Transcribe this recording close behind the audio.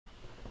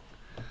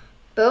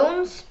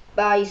Bones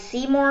by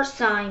Seymour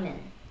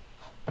Simon.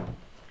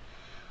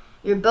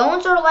 Your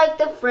bones are like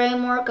the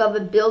framework of a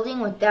building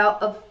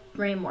without a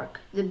framework.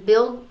 The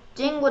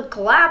building would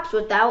collapse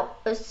without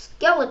a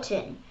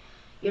skeleton.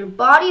 Your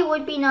body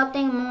would be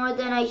nothing more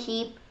than a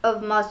heap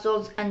of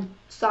muscles and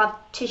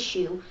soft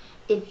tissue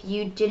if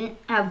you didn't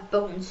have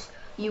bones.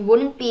 You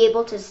wouldn't be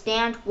able to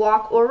stand,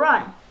 walk, or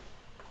run.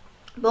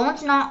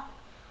 Bones not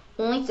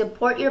only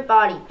support your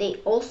body,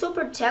 they also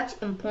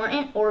protect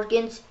important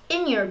organs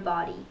in your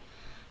body.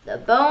 The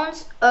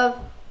bones of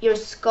your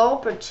skull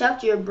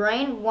protect your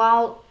brain,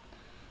 while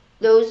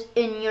those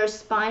in your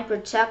spine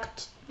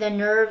protect the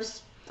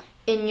nerves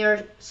in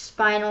your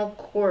spinal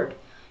cord.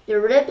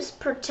 The ribs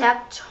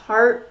protect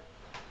heart,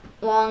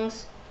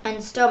 lungs,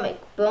 and stomach.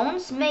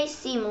 Bones may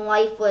seem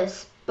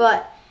lifeless,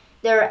 but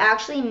they're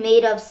actually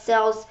made of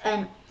cells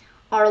and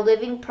are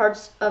living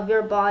parts of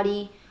your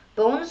body.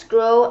 Bones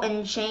grow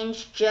and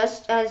change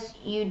just as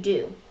you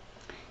do.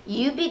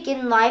 You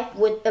begin life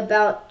with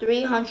about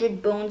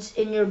 300 bones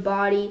in your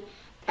body.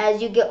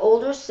 As you get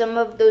older, some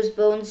of those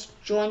bones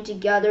join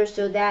together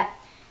so that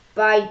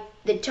by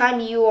the time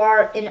you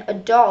are an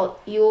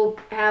adult, you'll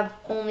have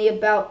only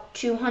about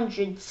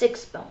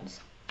 206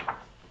 bones.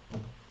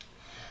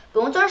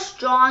 Bones are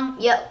strong,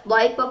 yet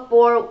like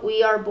before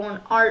we are born,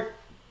 our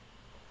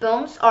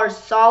bones are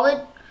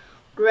solid.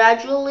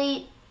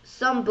 Gradually,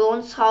 some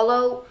bones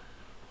hollow,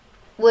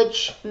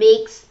 which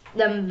makes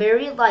them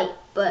very light,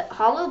 but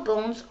hollow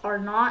bones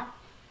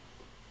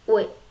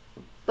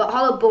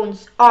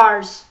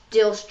are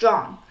still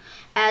strong.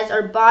 As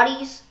our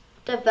bodies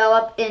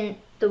develop in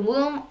the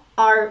womb,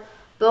 our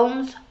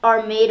bones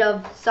are made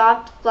of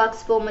soft,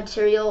 flexible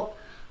material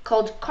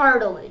called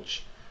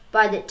cartilage.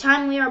 By the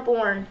time we are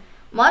born,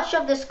 much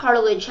of this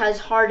cartilage has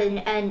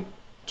hardened and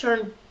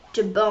turned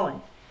to bone.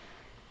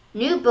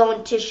 New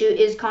bone tissue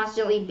is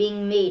constantly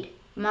being made.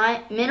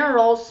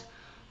 Minerals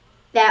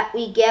that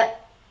we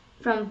get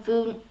from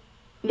food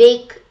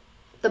make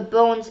the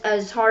bones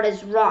as hard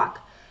as rock.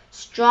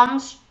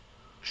 Strong,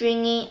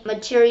 stringy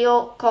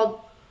material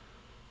called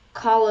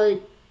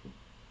collagen,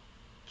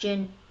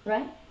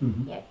 right?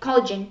 Mm-hmm. Yeah,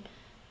 collagen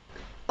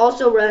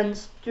also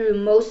runs through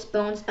most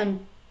bones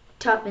and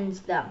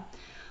toughens them.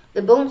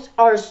 The bones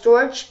are a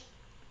storage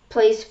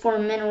place for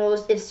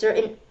minerals if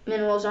certain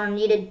minerals are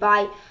needed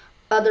by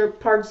other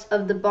parts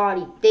of the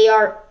body. They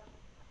are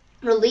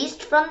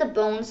released from the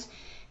bones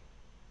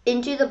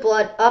into the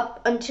blood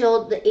up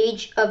until the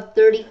age of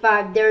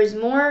 35. There is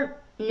more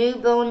new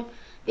bone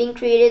being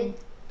created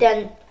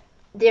than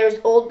there's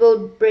old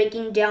bone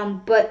breaking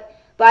down, but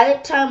by the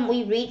time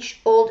we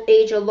reach old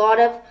age, a lot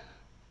of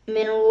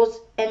minerals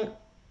and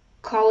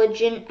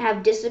collagen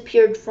have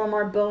disappeared from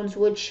our bones,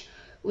 which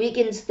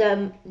weakens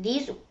them.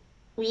 These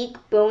weak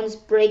bones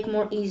break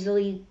more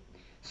easily,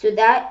 so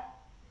that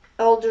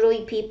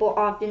elderly people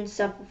often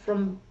suffer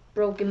from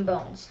broken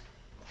bones.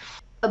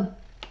 A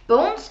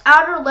bone's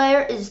outer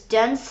layer is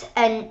dense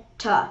and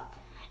tough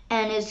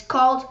and is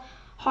called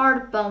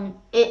hard bone.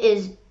 It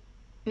is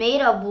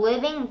made of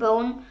living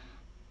bone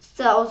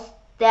cells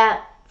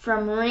that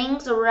form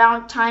rings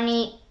around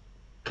tiny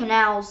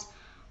canals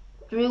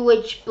through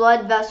which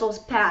blood vessels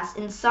pass.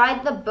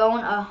 Inside the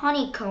bone, a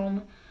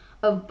honeycomb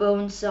of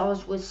bone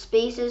cells with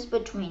spaces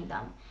between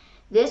them.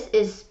 This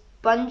is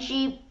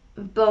spongy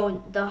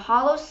bone. The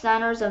hollow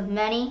centers of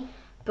many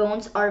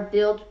bones are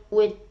filled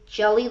with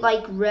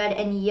jelly-like red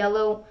and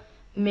yellow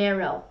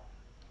marrow.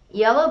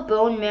 Yellow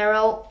bone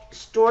marrow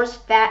stores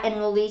fat and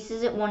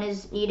releases it when it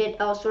is needed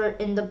elsewhere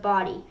in the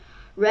body.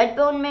 Red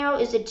bone marrow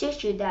is a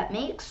tissue that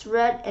makes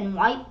red and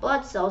white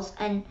blood cells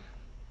and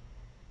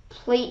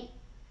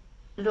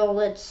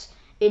platelets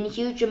in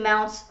huge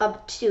amounts,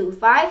 up to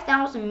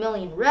 5,000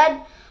 million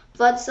red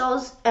blood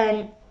cells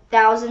and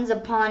thousands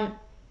upon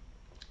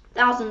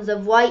thousands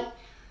of white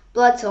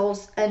blood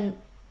cells and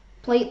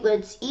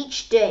platelets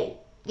each day.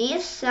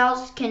 These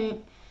cells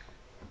can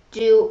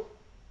do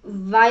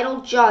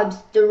vital jobs.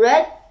 The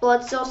red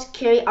blood cells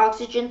carry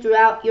oxygen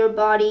throughout your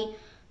body.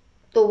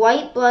 The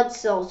white blood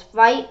cells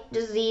fight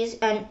disease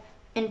and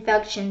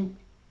infection,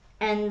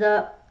 and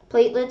the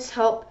platelets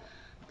help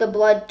the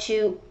blood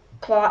to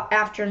clot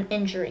after an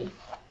injury.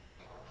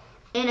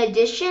 In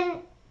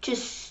addition to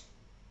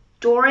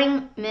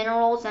storing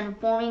minerals and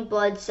forming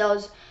blood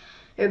cells,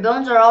 your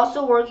bones are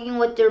also working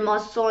with their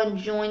muscle and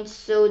joints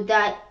so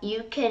that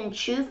you can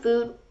chew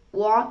food,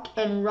 walk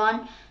and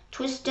run,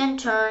 twist and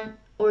turn,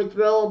 or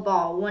throw a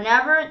ball.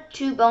 Whenever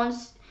two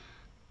bones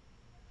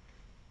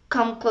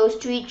come close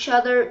to each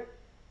other,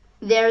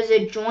 there is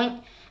a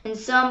joint in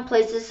some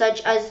places,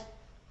 such as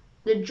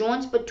the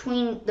joints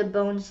between the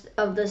bones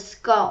of the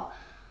skull.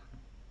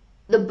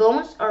 The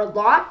bones are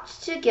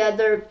locked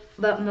together,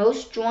 but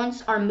most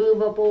joints are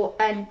movable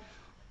and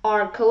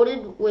are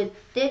coated with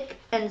thick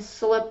and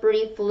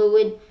slippery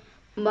fluid,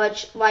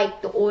 much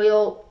like the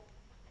oil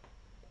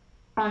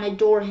on a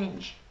door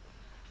hinge.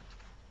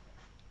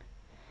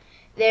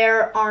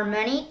 There are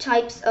many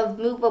types of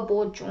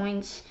movable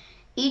joints,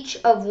 each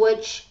of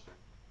which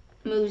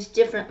moves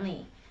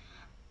differently.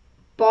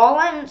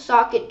 ball and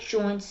socket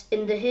joints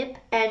in the hip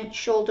and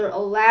shoulder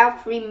allow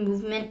free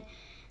movement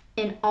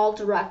in all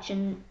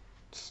directions.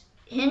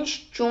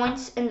 Hinge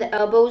joints in the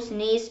elbows,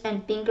 knees,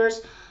 and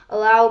fingers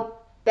allow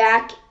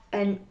back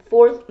and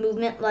forth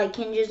movement like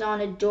hinges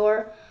on a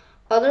door.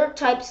 Other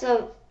types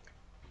of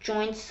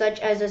joints, such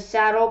as a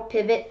saddle,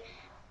 pivot,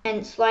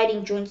 and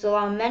sliding joints,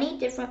 allow many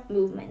different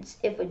movements.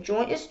 If a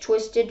joint is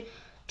twisted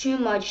too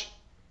much,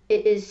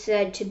 it is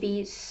said to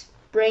be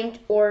sprained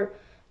or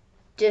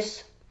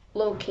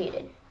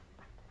dislocated.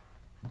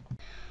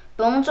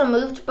 Bones are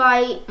moved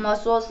by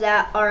muscles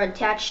that are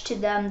attached to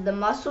them. The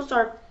muscles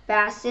are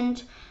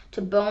fastened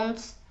to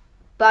bones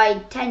by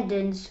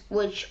tendons,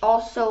 which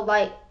also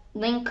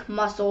link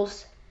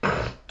muscles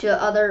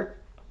to other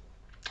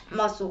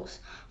muscles.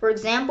 For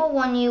example,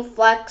 when you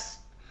flex,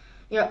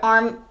 your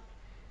arm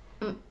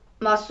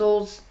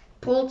muscles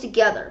pull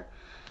together.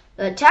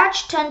 The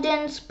attached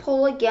tendons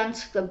pull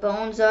against the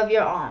bones of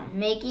your arm,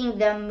 making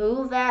them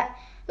move at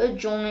the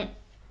joint.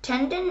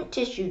 Tendon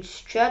tissues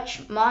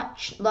stretch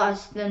much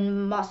less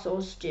than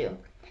muscles do.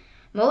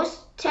 Most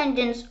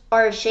tendons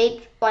are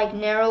shaped like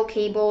narrow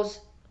cables.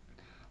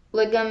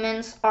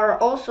 Ligaments are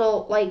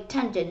also like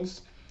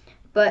tendons,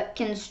 but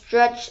can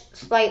stretch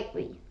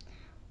slightly.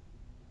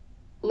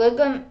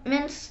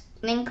 Ligaments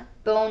link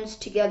bones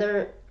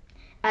together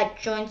at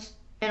joints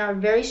and are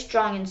very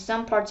strong in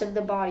some parts of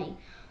the body.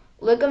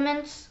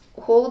 Ligaments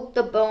hold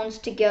the bones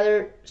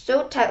together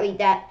so tightly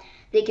that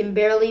they can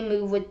barely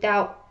move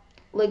without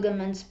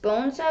ligaments.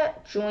 Bones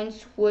at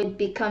joints would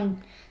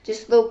become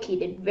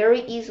dislocated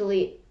very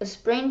easily. A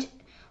sprained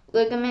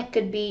ligament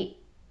could be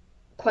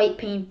quite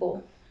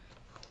painful.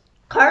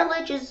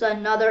 Cartilage is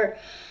another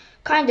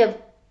kind of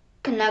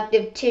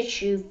connective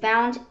tissue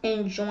found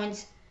in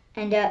joints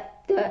and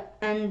at the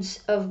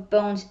ends of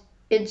bones.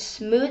 It's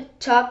smooth,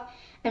 tough,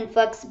 and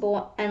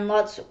flexible, and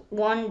lets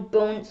one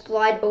bone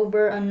slide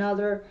over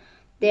another.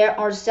 There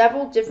are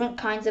several different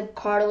kinds of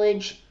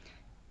cartilage.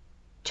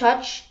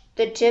 Touch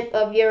the tip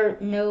of your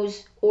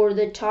nose or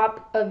the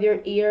top of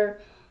your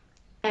ear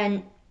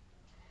and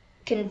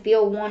can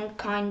feel one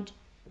kind.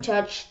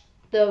 Touch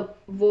the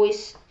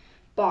voice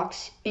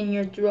box in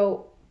your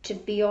throat to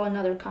feel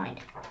another kind.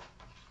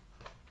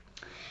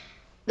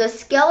 The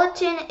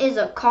skeleton is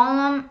a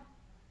column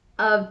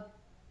of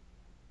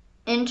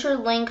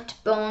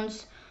interlinked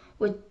bones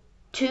with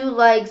 2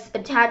 legs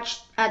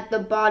attached at the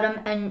bottom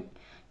and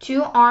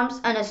 2 arms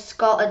and a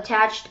skull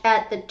attached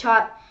at the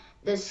top.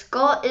 The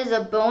skull is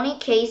a bony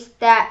case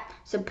that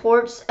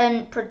supports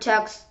and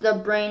protects the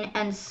brain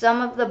and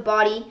some of the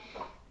body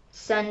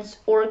sense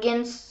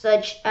organs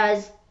such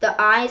as the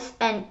eyes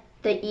and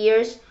the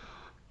ears.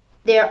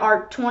 There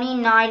are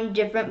 29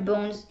 different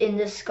bones in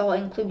the skull,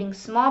 including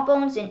small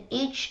bones in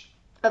each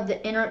of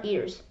the inner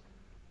ears.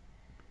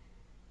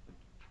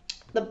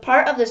 The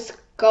part of the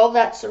skull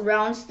that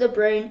surrounds the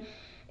brain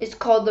is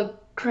called the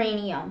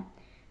cranium.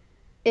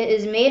 It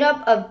is made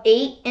up of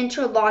 8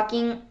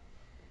 interlocking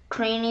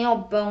cranial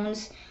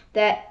bones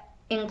that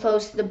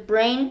enclose the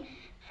brain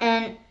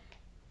and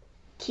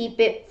keep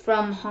it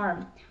from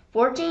harm.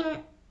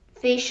 14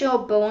 facial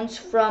bones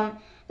form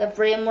the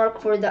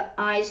framework for the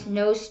eyes,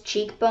 nose,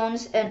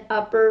 cheekbones, and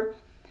upper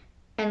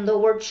and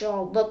lower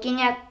jaw.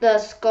 Looking at the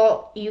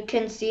skull, you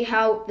can see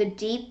how the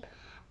deep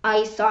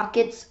eye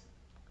sockets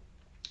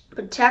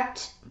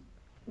protect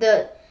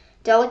the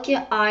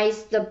delicate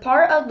eyes. The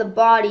part of the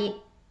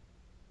body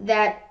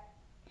that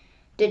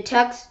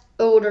detects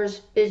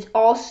odors is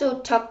also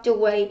tucked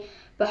away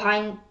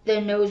behind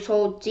the nose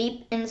hole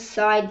deep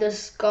inside the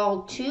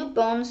skull. 2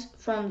 bones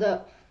form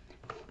the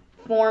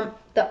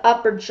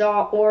upper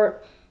jaw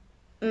or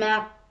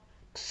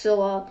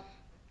maxilla.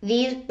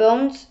 These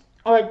bones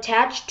are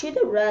attached to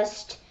the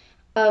rest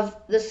of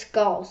the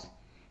skulls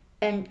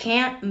and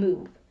can't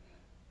move.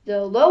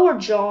 The lower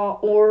jaw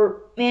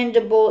or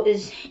mandible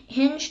is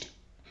hinged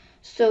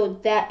so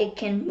that it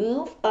can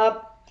move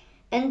up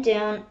and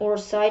down or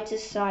side to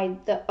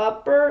side. The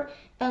upper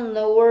and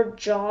lower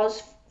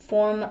jaws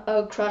form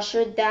a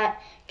crusher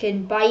that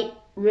can bite,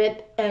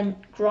 rip, and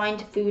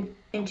grind food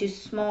into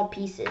small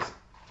pieces.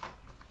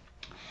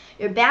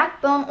 Your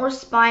backbone or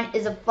spine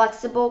is a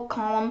flexible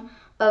column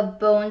of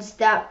bones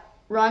that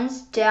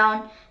runs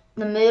down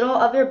the middle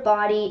of your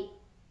body.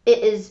 It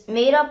is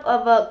made up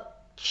of a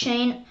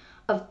chain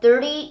of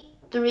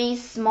 33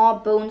 small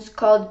bones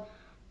called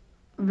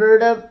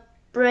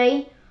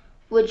vertebrae,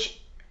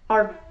 which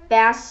are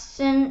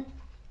fastened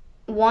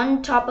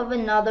one top of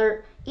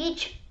another.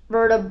 Each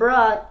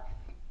vertebra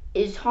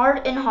is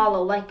hard and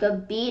hollow like a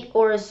bead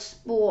or a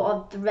spool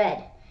of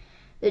thread.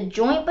 The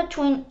joint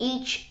between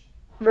each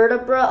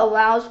vertebra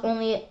allows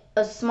only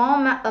a small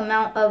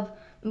amount of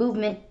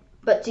movement,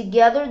 but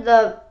together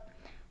the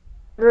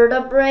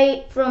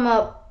vertebrae form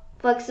a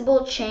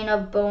flexible chain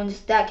of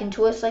bones that can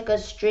twist like a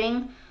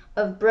string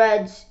of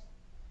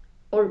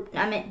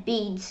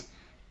beads.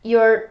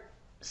 Your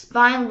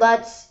spine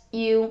lets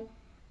you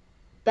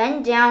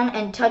bend down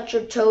and touch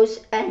your toes,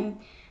 and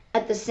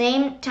at the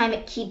same time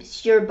it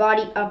keeps your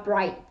body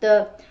upright.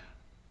 The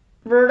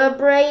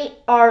vertebrae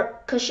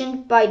are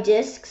cushioned by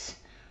discs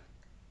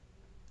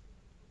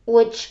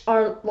which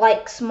are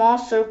like small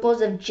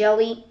circles of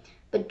jelly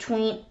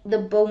between the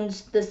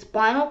bones. The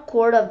spinal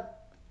cord, of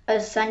a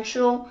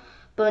central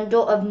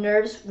bundle of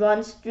nerves,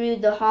 runs through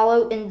the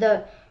hollow in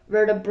the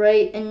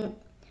vertebrae.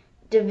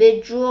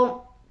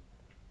 Individual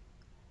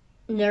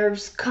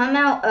nerves come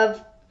out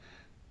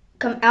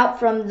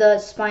from the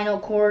spinal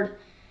cord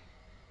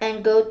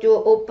and go through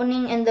an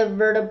opening in the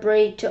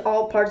vertebrae to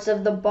all parts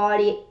of the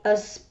body. A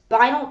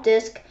spinal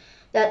disc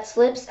that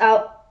slips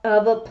out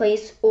of a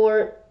place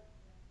or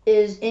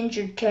is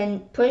injured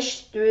can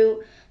push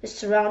through the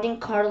surrounding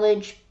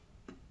cartilage,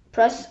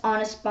 press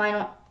on a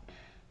spinal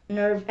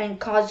nerve, and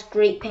cause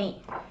great pain.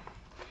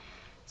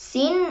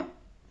 Seen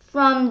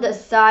from the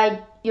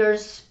side, your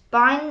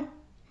spine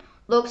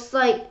looks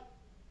like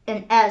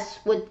an S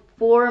with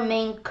 4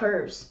 main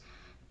curves.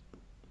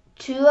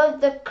 2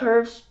 of the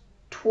curves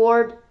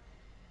toward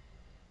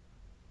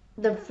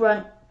the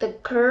front. The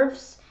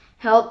curves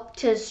help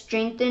to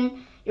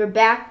strengthen your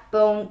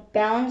backbone,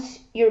 balance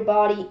your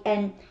body,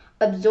 and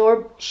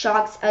absorb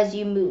shocks as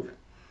you move.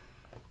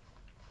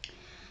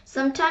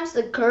 Sometimes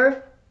the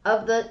curve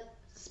of the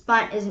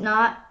spine is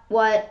not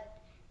what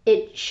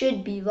it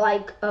should be,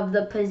 like of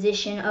the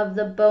position of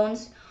the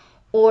bones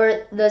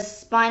or the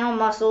spinal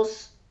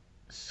muscles,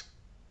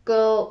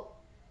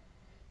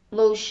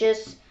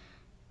 scoliosis,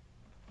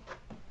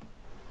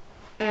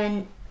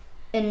 and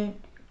an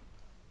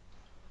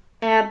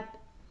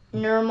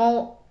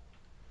abnormal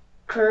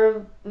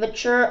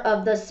curvature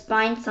of the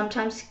spine,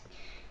 sometimes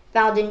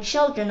found in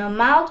children. A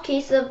mild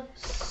case of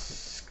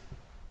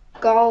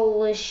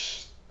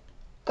scoliosis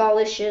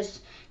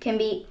can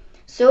be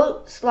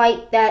so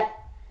slight that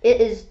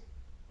it is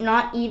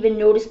not even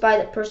noticed by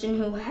the person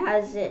who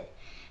has it.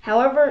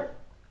 However,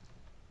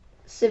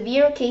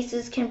 severe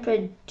cases can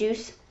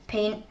produce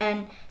pain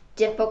and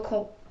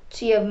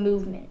difficulty of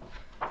movement.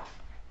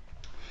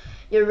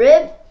 Your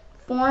rib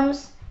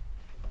forms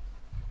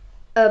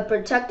a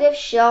protective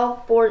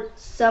shell for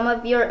some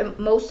of your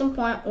most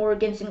important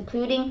organs,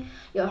 including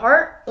your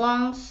heart,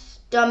 lungs,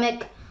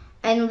 stomach,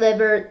 and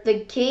liver.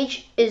 The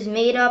cage is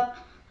made up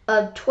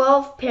of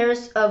 12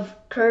 pairs of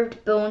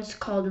curved bones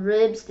called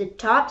ribs. The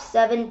top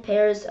 7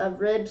 pairs of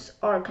ribs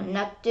are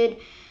connected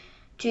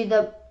to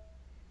the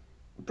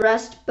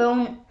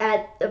breastbone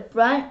at the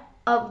front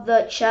of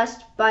the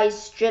chest by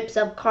strips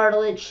of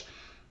cartilage.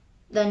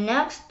 The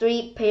next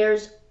 3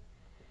 pairs,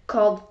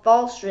 called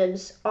false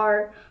ribs,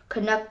 are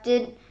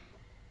connected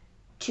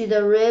to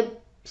the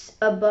ribs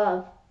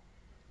above.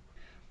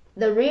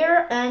 The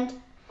rear end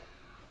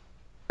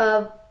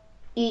of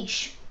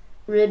each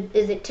rib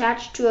is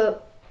attached to a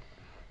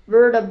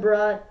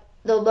vertebra.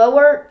 The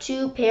lower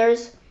 2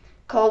 pairs,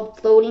 called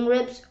floating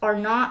ribs, are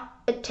not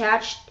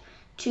attached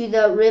to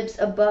the ribs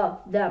above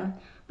them,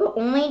 but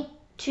only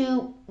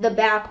to the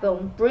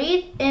backbone.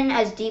 Breathe in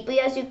as deeply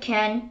as you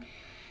can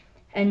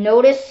and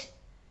notice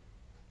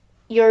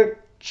your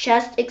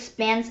chest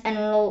expands and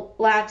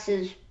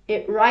relaxes.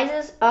 It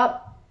rises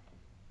up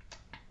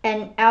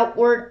and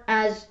outward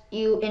as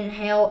you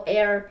inhale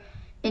air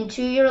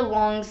into your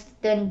lungs,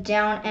 then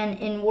down and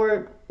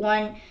inward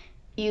when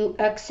you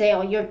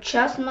exhale. Your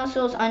chest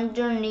muscles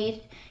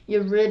underneath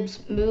your ribs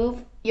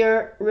move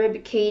your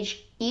rib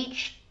cage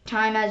each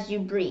time as you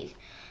breathe.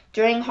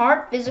 During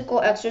hard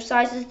physical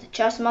exercises, the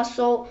chest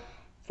muscle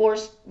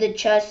forces the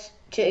chest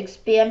to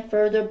expand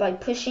further by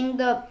pushing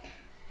the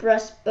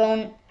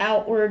breastbone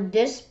outward.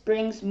 This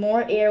brings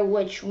more air,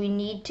 which we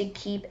need to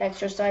keep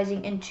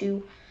exercising,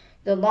 into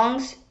the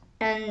lungs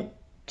and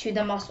to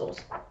the muscles.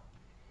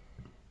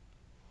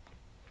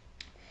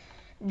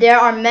 There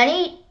are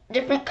many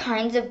different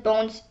kinds of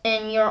bones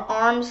in your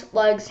arms,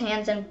 legs,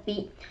 hands, and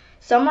feet.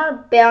 Some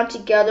are bound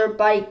together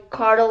by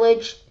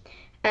cartilage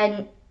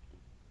and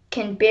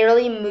can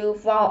barely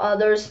move, while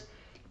others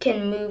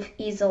can move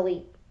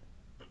easily.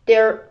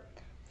 Their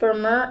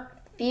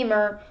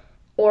femur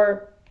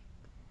or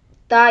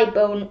thigh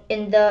bone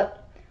in the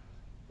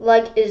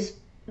leg is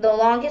the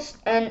longest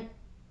and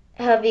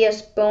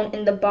heaviest bone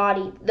in the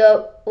body.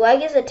 The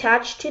leg is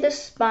attached to the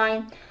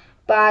spine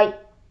by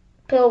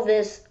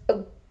pelvis,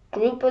 a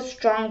group of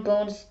strong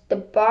bones. The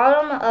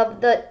bottom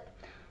of the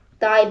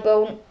thigh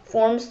bone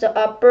forms the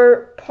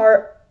upper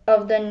part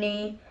of the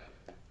knee.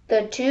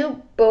 The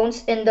 2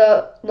 bones in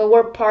the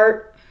lower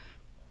part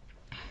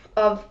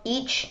of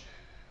each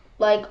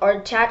leg are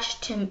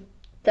attached to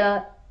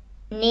the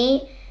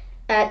knee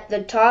at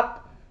the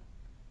top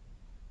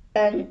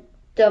and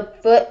the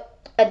foot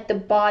at the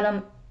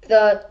bottom.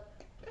 The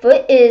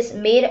foot is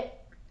made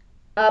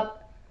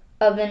up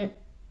of an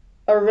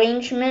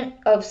arrangement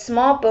of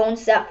small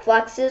bones that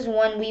flexes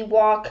when we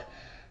walk.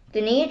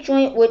 The knee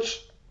joint,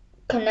 which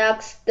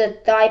connects the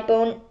thigh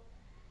bone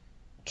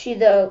to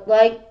the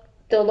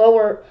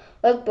lower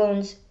leg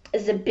bones,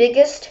 is the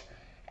biggest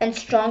and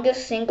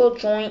strongest single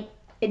joint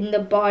in the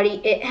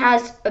body. It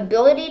has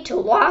ability to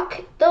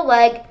lock the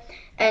leg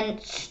and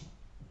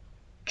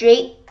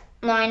straight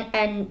line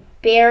and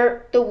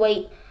bear the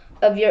weight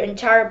of your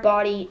entire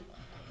body.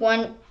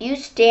 When you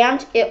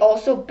stand, it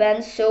also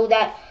bends so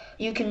that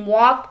you can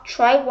walk.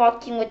 Try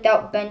walking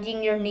without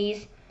bending your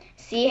knees.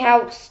 See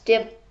how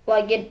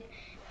stiff-legged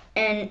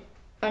and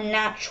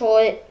unnatural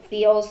it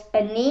feels.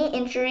 A knee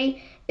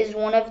injury is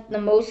one of the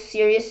most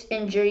serious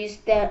injuries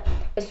that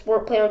a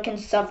sport player can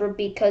suffer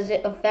because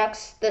it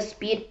affects the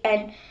speed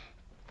and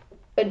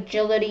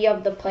agility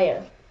of the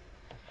player.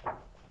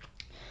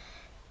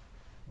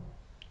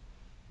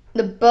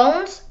 The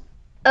bones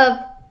of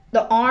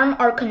the arm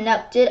are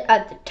connected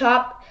at the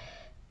top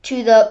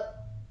to the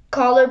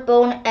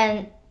collarbone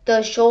and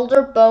the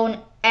shoulder bone,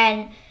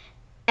 and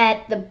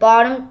at the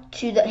bottom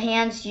to the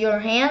hands. Your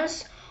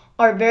hands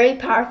are very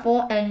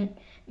powerful and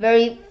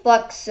very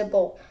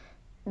flexible.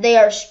 They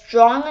are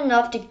strong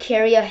enough to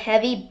carry a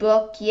heavy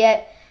book,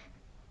 yet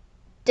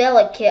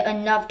delicate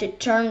enough to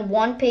turn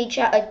one page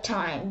at a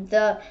time.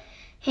 The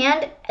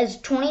hand has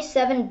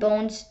 27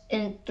 bones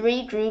in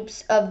 3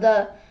 groups of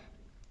the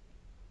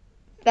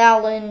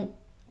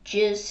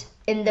phalanges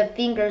in the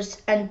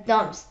fingers and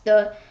thumbs,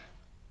 the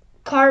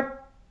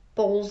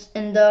carpals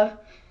in the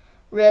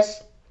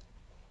wrist,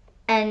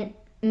 and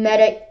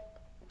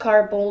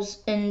metacarpals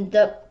in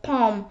the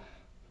palm.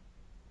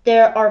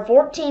 There are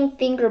 14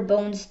 finger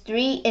bones,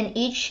 3 in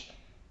each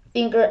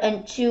finger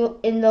and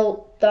 2 in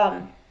the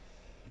thumb.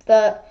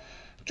 The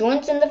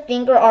joints in the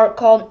finger are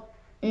called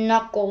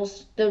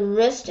knuckles. The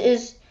wrist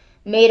is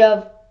made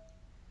up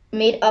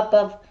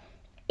of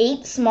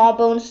 8 small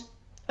bones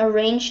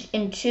arranged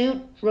in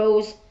 2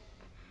 rows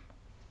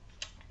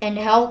and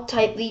held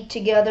tightly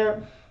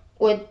together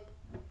with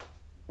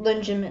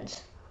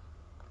ligaments.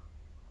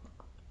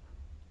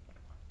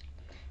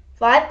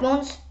 5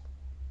 bones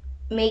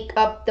make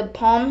up the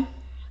palm.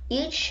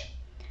 Each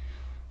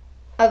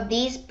of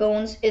these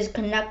bones is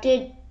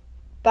connected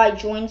by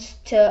joints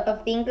to a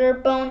finger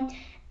bone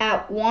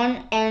at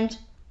one end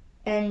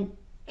and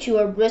to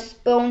a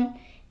wrist bone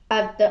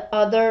at the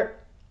other.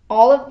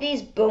 All of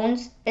these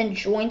bones and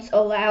joints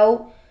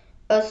allow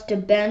us to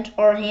bend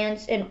our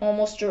hands in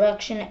almost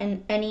direction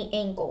and any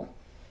angle.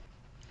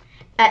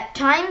 At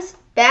times,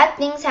 bad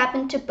things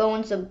happen to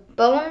bones. A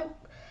bone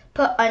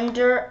put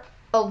under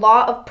a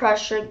lot of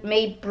pressure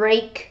may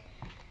break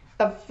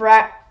or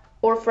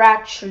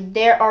fracture.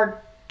 There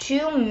are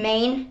 2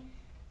 main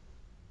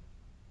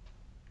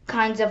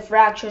kinds of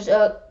fractures: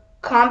 a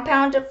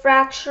compound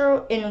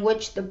fracture in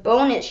which the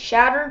bone is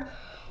shattered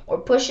or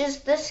pushes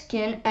the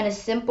skin, and a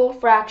simple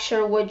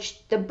fracture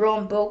which the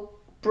broken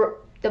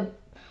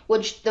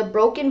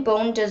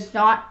bone does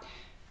not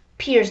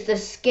pierce the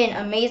skin.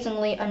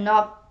 Amazingly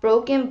enough,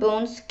 broken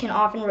bones can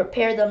often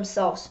repair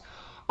themselves.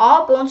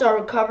 All bones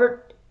are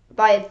covered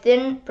by a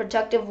thin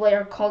protective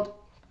layer called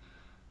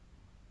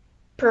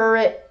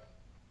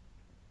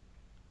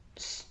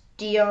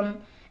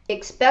periosteum,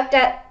 except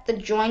at the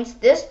joints.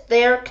 This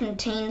layer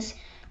contains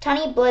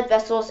tiny blood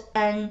vessels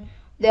and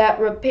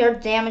that repair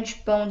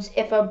damaged bones.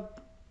 If a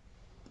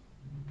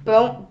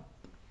bone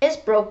is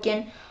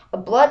broken, a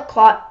blood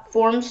clot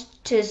forms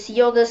to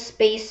seal the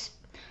space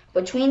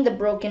between the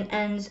broken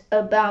ends.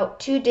 About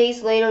 2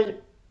 days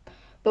later,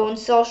 bone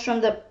cells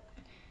from the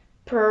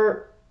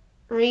periosteum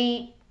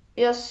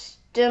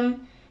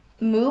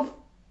move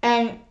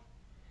and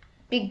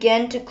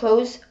begin to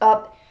close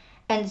up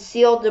and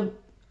seal the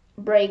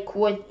break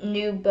with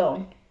new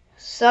bone.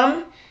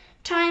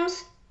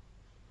 Sometimes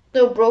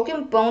the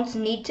broken bones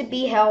need to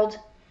be held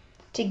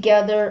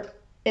together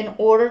in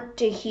order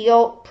to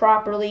heal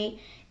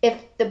properly. If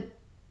the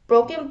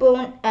broken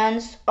bone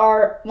ends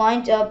are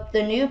lined up,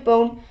 the new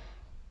bone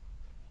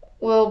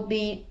will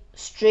be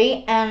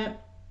straight and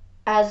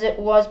as it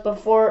was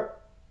before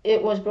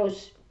it was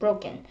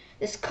broken.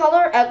 This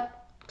color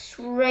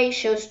X-ray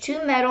shows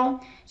 2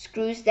 metal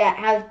screws that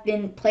have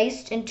been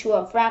placed into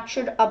a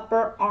fractured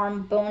upper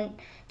arm bone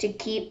to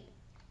keep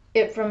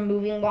it from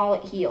moving while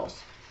it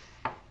heals.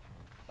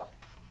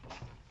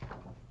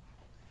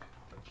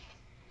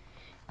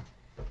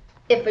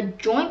 If a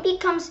joint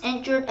becomes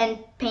injured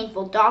and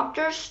painful,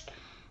 doctors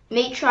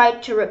may try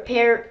to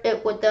repair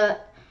it with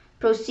a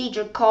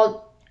procedure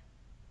called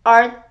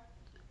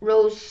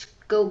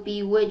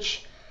arthroscopy,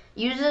 which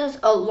uses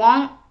a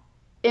long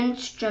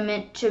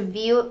instrument to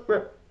view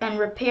and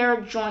repair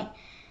a joint.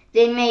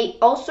 They may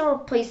also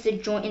replace the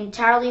joint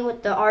entirely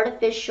with the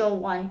artificial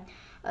one.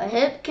 A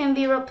hip can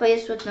be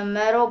replaced with a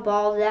metal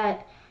ball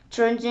that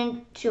turns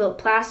into a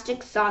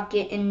plastic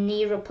socket in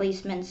knee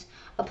replacements.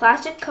 A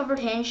plastic-covered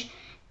hinge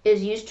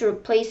is used to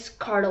replace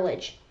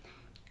cartilage.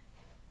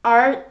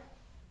 Arthritis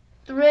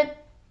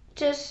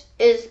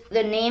is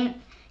the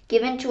name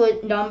given to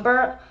a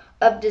number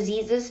of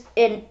diseases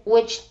in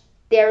which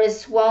there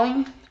is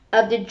swelling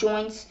of the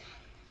joints.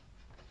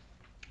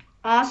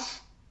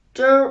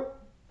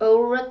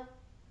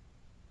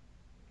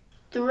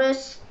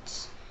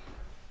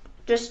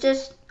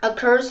 Osteoarthritis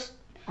occurs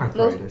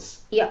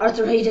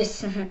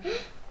arthritis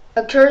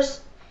occurs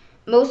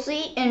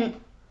mostly in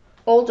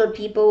older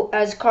people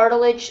as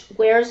cartilage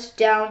wears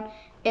down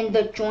in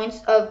the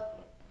joints of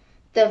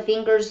the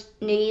fingers,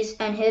 knees,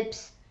 and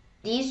hips.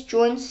 These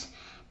joints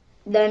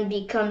then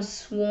become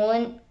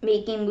swollen,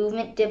 making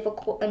movement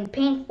difficult and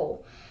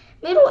painful.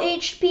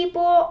 Middle-aged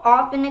people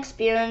often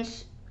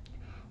experience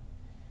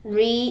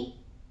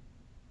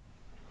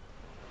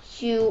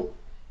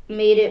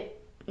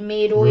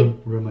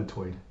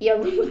rheumatoid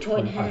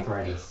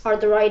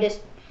arthritis,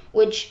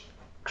 which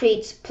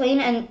creates pain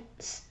and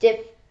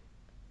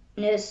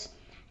stiffness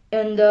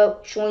in the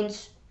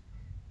joints.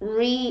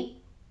 Rheumatoid.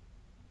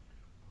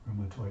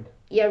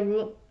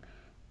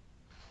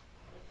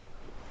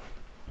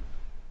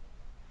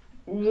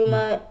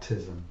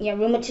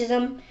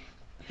 Rheumatism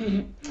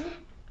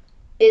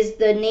is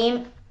the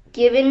name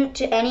given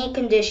to any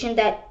condition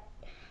that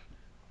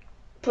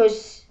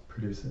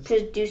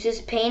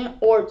produces pain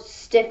or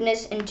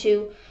stiffness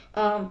into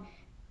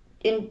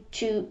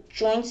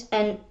joints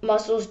and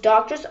muscles.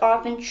 Doctors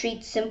often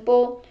treat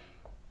simple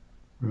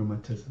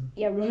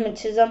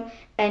rheumatism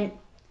and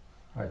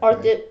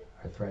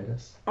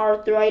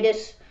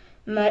arthritis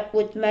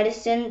with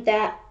medicine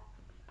that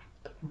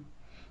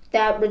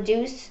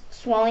reduce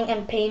swelling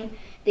and pain.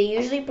 They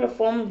usually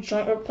perform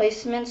joint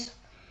replacements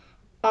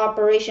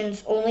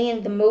operations only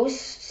in the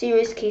most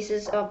serious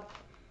cases of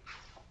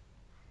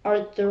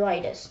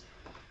arthritis.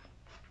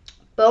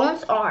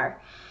 Bones are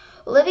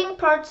living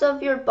parts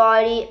of your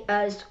body.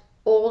 As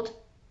old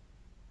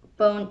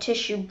bone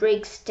tissue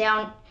breaks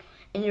down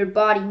in your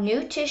body,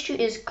 new tissue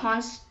is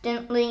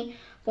constantly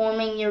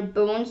forming. Your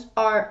bones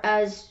are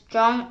as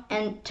strong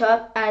and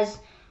tough as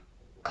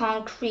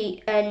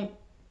concrete and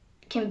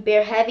can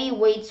bear heavy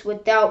weights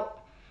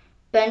without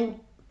bending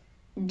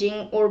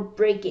or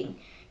breaking.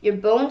 Your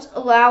bones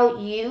allow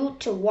you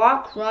to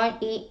walk, run,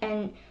 eat,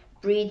 and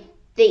breathe.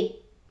 They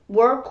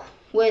work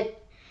with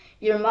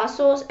your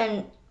muscles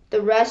and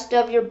the rest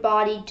of your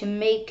body to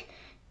make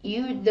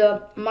you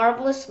the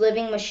marvelous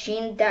living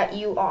machine that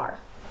you are.